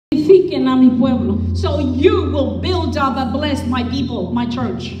bien a mi pueblo. So you will build up and bless my people, my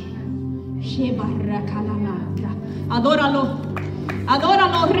church. Adóralo.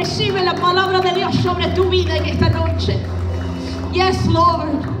 Adóralo. Recibe la palabra de Dios sobre tu vida en esta noche. Yes, Lord.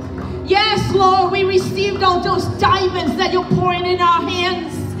 Yes, Lord. We received all those diamonds that you're pouring in our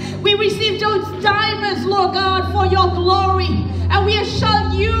hands. We received those diamonds, Lord God, for your glory. And we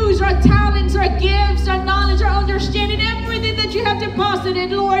shall use our talents, our gifts, our knowledge, our understanding, everything that you have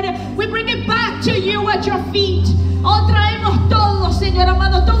deposited, Lord. We bring it back to you at your feet. Oh, traemos todo, Señor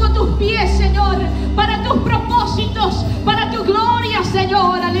amado, todos tus pies, Señor, para tus propósitos, para tu gloria,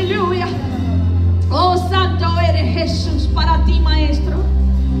 Señor. Aleluya. Oh, Santo eres Jesús, para ti, Maestro.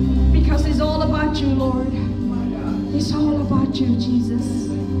 Because it's all about you, Lord. It's all about you, Jesus.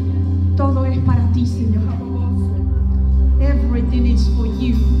 Todo es para ti, Señor. Everything is for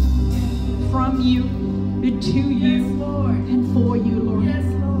you, from you, to you, and for you, Lord.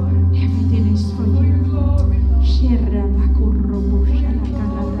 Everything is for you.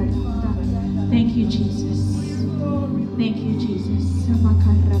 Thank you, Jesus. Thank you, Jesus.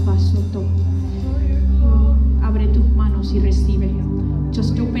 Abre tus manos y recibe.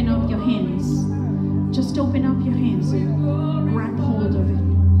 Just open up your hands. Just open up your hands and grab hold of it.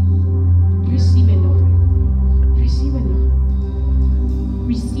 Recíbelo. Recíbelo.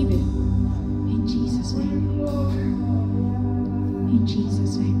 Receive it. In Jesus' name. In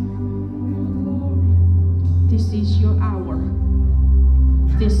Jesus' name. This is your hour.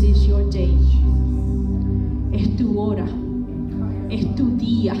 This is your day. Es tu hora. Es tu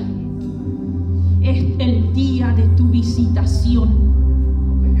día. Es el día de tu visitación.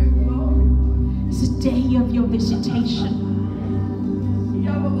 It's the day of your visitation.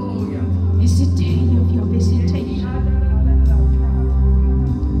 It's the day of your visitation.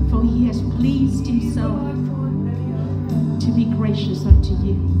 For he has pleased himself to be gracious unto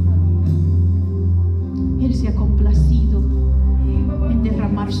you. Él se ha complacido en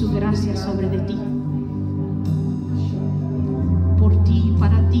derramar su gracia sobre de ti. Por ti y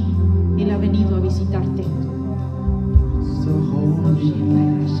para ti, Él ha venido a visitarte.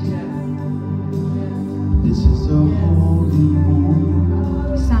 This is a holy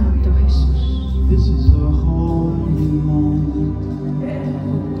moment. Santo Jesús. This is a holy moment.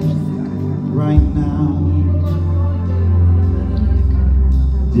 Right now.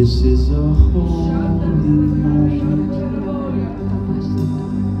 This is a holy moment.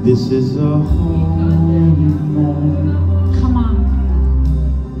 This is a holy moment. Come on.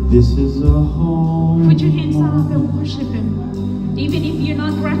 This is a holy Put your hands up and worship Him. Even if you're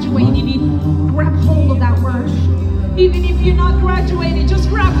not graduating, grab hold of that word. Even if you're not graduating, just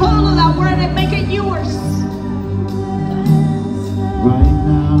grab hold of that word and make it yours. right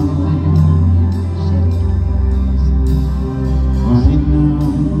now. Right now.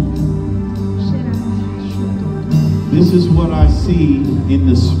 This is what I see in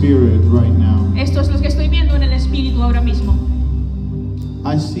the spirit right now. Esto es lo que estoy viendo en el espíritu ahora mismo.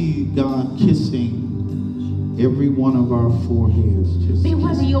 I see God kissing every one of our foreheads. Just Veo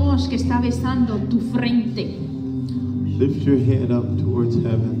a Dios que está besando tu frente. lift your head up towards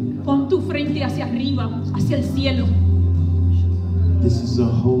heaven. Pon tu frente hacia arriba, hacia el cielo. This is a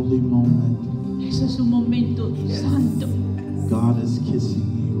holy moment. Eso es un momento santo. God is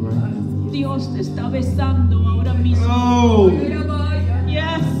kissing you right now. Dios te está besando ahora mismo. Oh!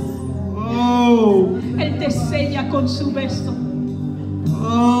 Yes. Oh! Él te sella con su beso,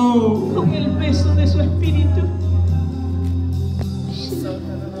 Oh! con el beso de su espíritu.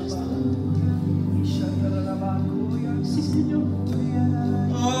 Sí, Señor.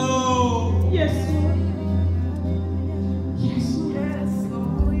 Oh! Yes, Lord. Yes, Lord.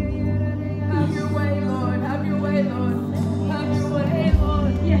 Have your way, Lord. Have your way, Lord. Have your way,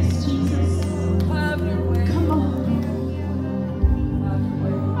 Lord. Yes, Jesus. Have your way. Come on.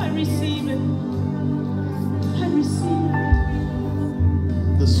 I receive it. I receive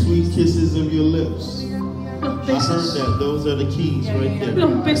it. The sweet kisses of your lips. Los I heard besos. that. Those are the keys right there.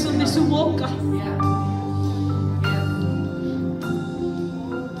 Los besos de su boca.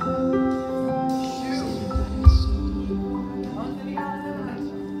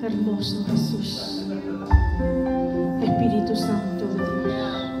 Hermoso Jesús. Espíritu Santo de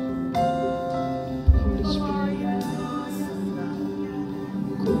Dios. Holy Spirit.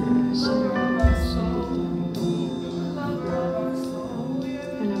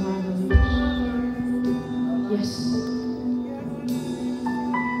 Alabado Dios. Yes.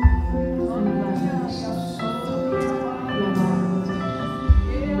 Alabado Dios.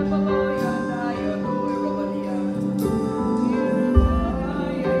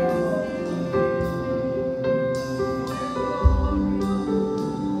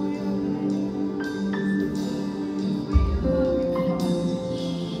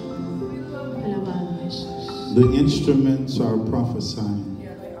 The instruments are prophesying.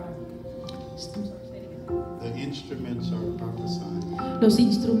 Yeah, they are. The instruments are prophesying. Los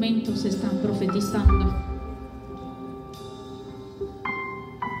instrumentos están profetizando.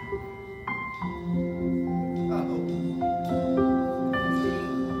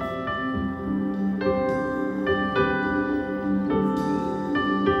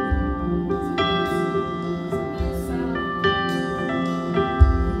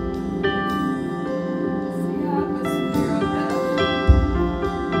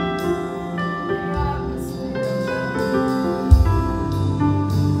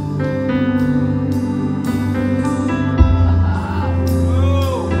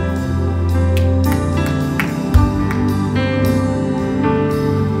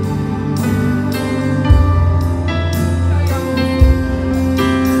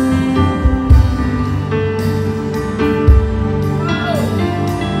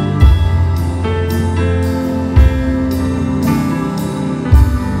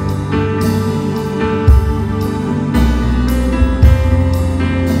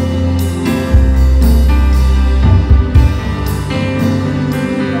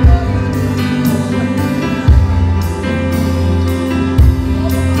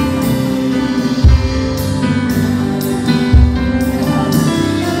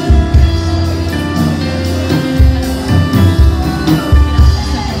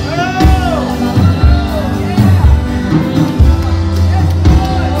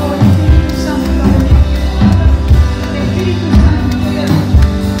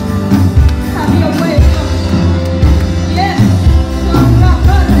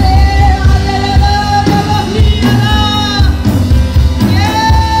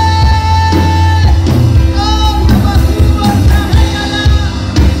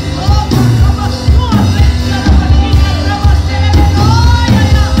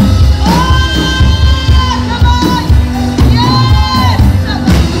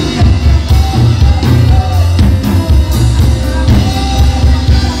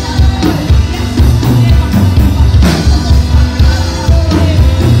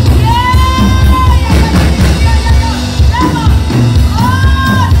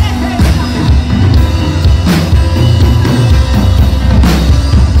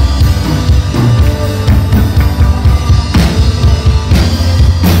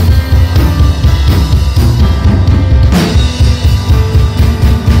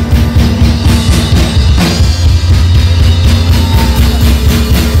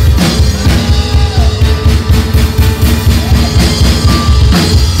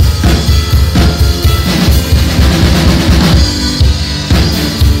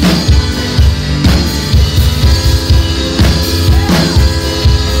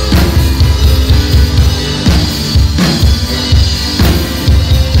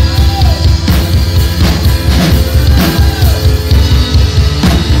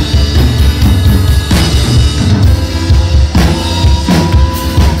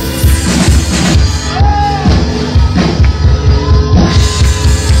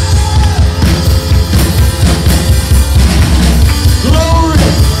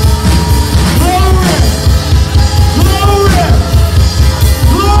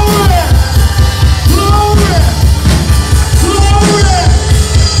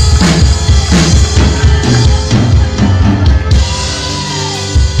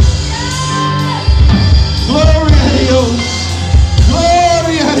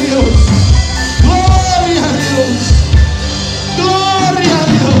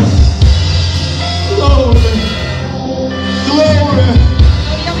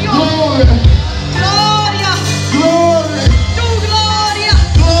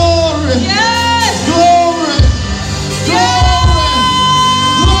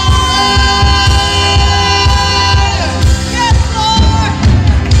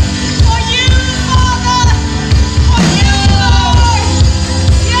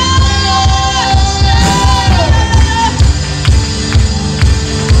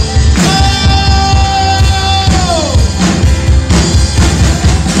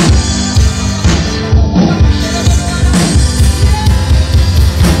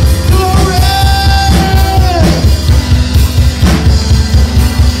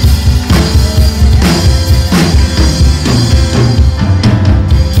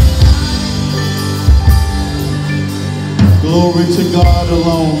 Glory to God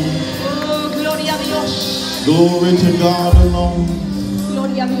alone. Oh, gloria a Dios. Glory to God alone.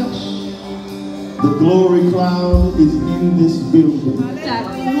 Gloria a Dios. The glory cloud is in this building. La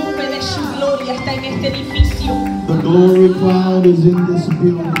nube de su gloria está en este edificio. The glory cloud is in this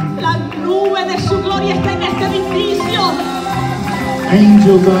building. La nube de su gloria está en este edificio.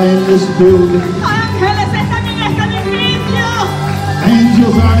 Angels are in this building. Ángeles están en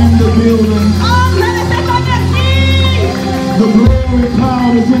are in the building. Ángeles están aquí. The glory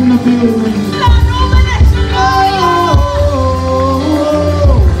cloud is in the building. La nube de su gloria.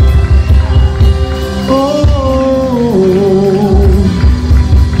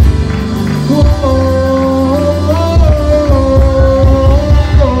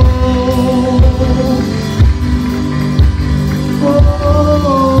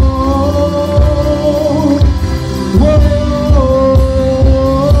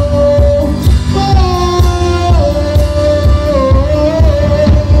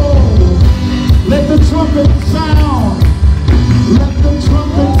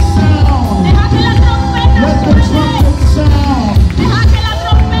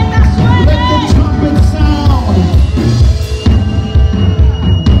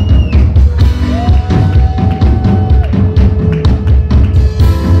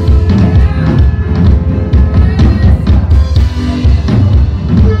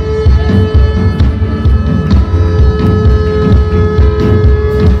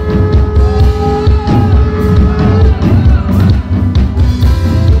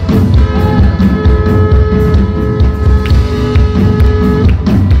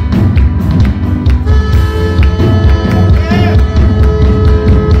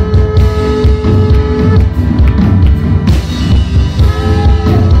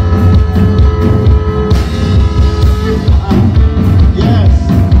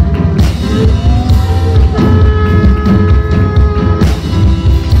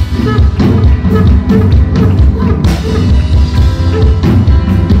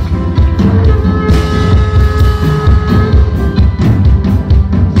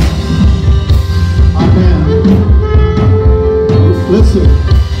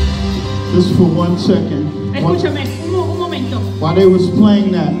 Escúchame, un momento. While they was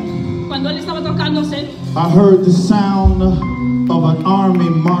playing that, Cuando él estaba tocándose, I heard the sound of an army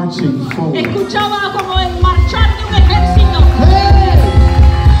marching forward. escuchaba como el marchar de un ejército. Hey!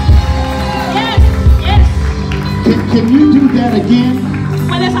 Yes. Can you do that again?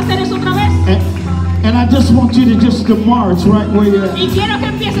 ¿Puedes hacer eso otra vez? And I just want you to just to march right where you're at. Y quiero que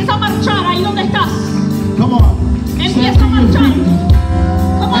empieces a marchar ahí donde estás. Come on. Empieza a Stand to your marchar. feet.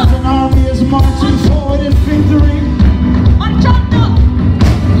 Come As on. an army is marching forward in victory. Marchando.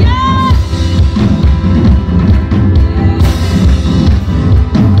 Yes.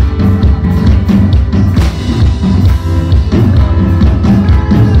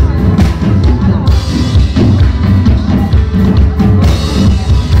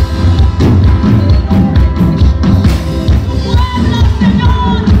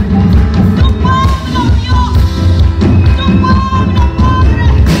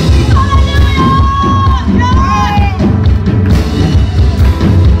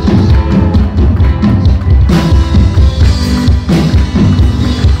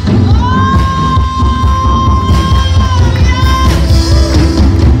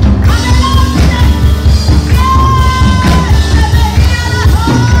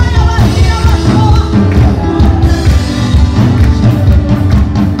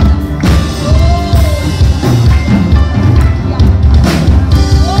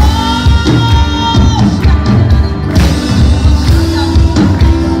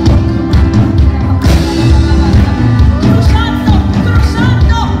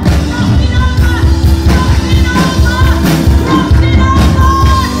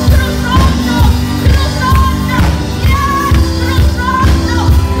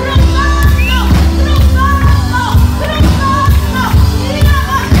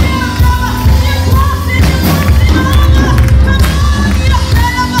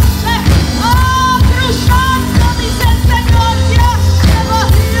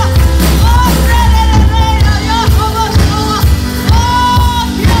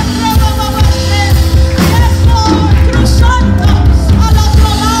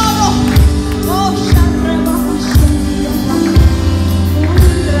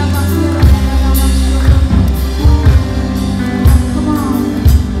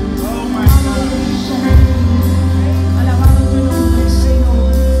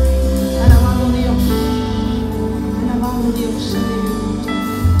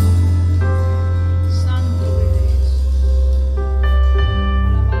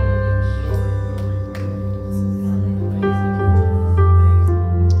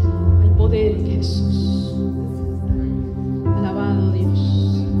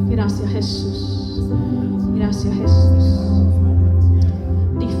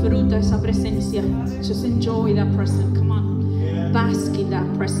 Just enjoy that presence. Come on. Bask in that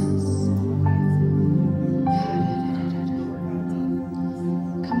presence.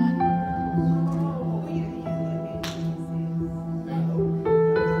 Come on.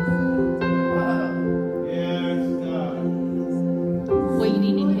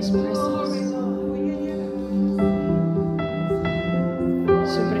 His presence.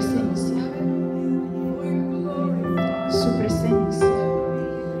 Su presencia. Su presencia.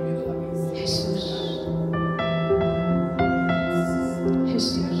 Jesús.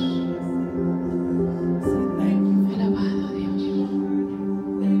 Jesús. Alabado Dios.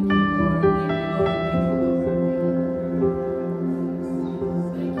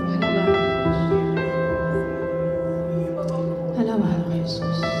 Alabado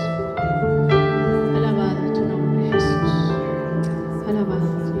Jesús. Alabado tu nombre, Jesús. Alabado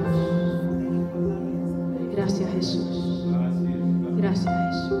Dios. Gracias, Jesús. Gracias,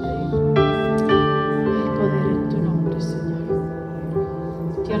 Jesús. Hay poder en tu nombre, Señor.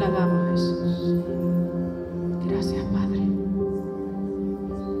 Te alabamos, Jesús. Gracias, Padre.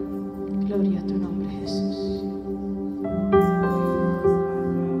 Gloria a tu nombre, Jesús.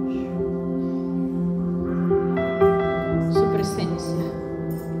 Su presencia.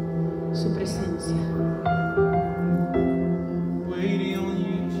 Su presencia. Waiting on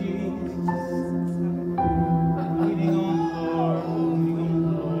you, Jesus. Waiting on the Lord. Waiting on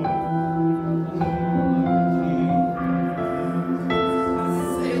the Lord.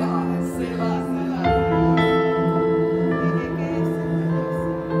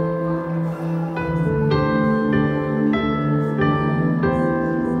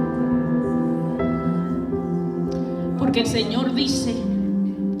 Porque el Señor dice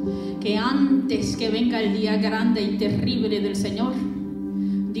que antes que venga el día grande y terrible del Señor,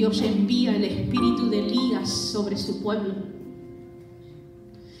 Dios envía el espíritu de Elías sobre su pueblo.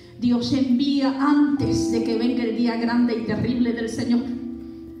 Dios envía antes de que venga el día grande y terrible del Señor.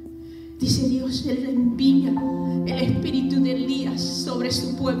 Dice Dios, Él envía el espíritu de Elías sobre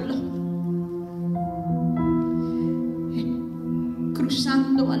su pueblo.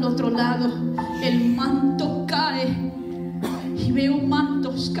 Cruzando al otro lado, el manto cae. Y veo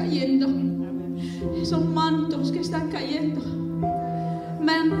mantos cayendo. Son mantos que están cayendo.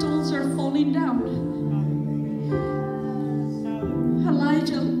 Mantles are falling down.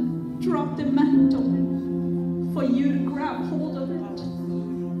 Elijah dropped the mantle for you to grab hold of it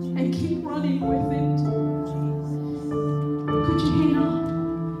and keep running with it. Put your hand up,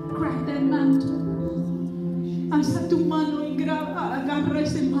 grab that mantle. Alza tu mano y agarra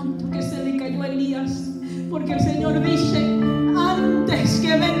ese manto que se le cayó a Elías. Porque el Señor dice, antes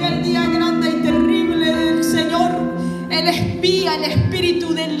que venga el día grande y terrible del Señor, Él envía el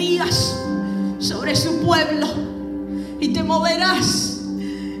espíritu de Elías sobre su pueblo. Y te moverás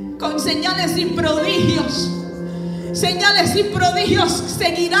con señales y prodigios. Señales y prodigios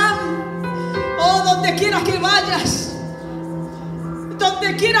seguirán. Oh, donde quiera que vayas,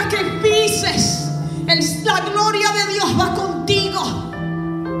 donde quiera que pises, la gloria de Dios va contigo.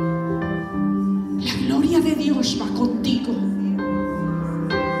 La gloria de Dios va contigo.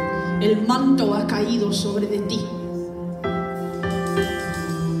 El manto ha caído sobre de ti.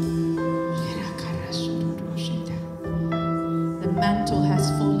 The mantle has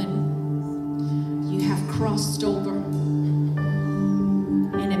fallen. You have crossed over,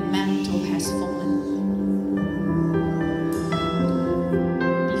 and a mantle has fallen.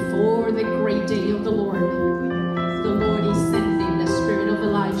 Before the great day of the Lord is sending the spirit of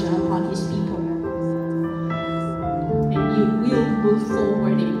Elijah upon his people. And you will move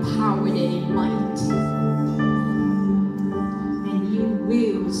forward empowered and in might. And you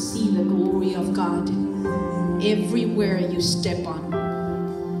will see the glory of God everywhere you step on.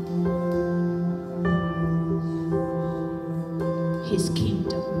 His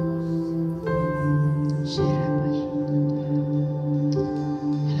kingdom.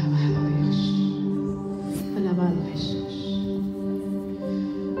 Alabado Dios. Alabado Jesús.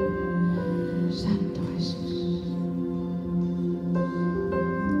 Santo Jesús.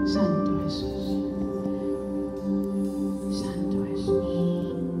 Santo Jesús. Santo Jesús.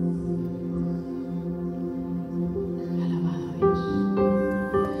 Alabado Dios.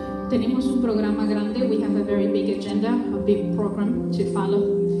 Tenemos un programa grande. We have a very big agenda, a big program to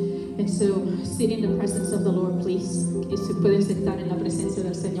follow. And so, sit in the presence of the Lord, please. Y se pueden sentar en la presencia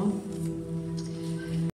del Señor.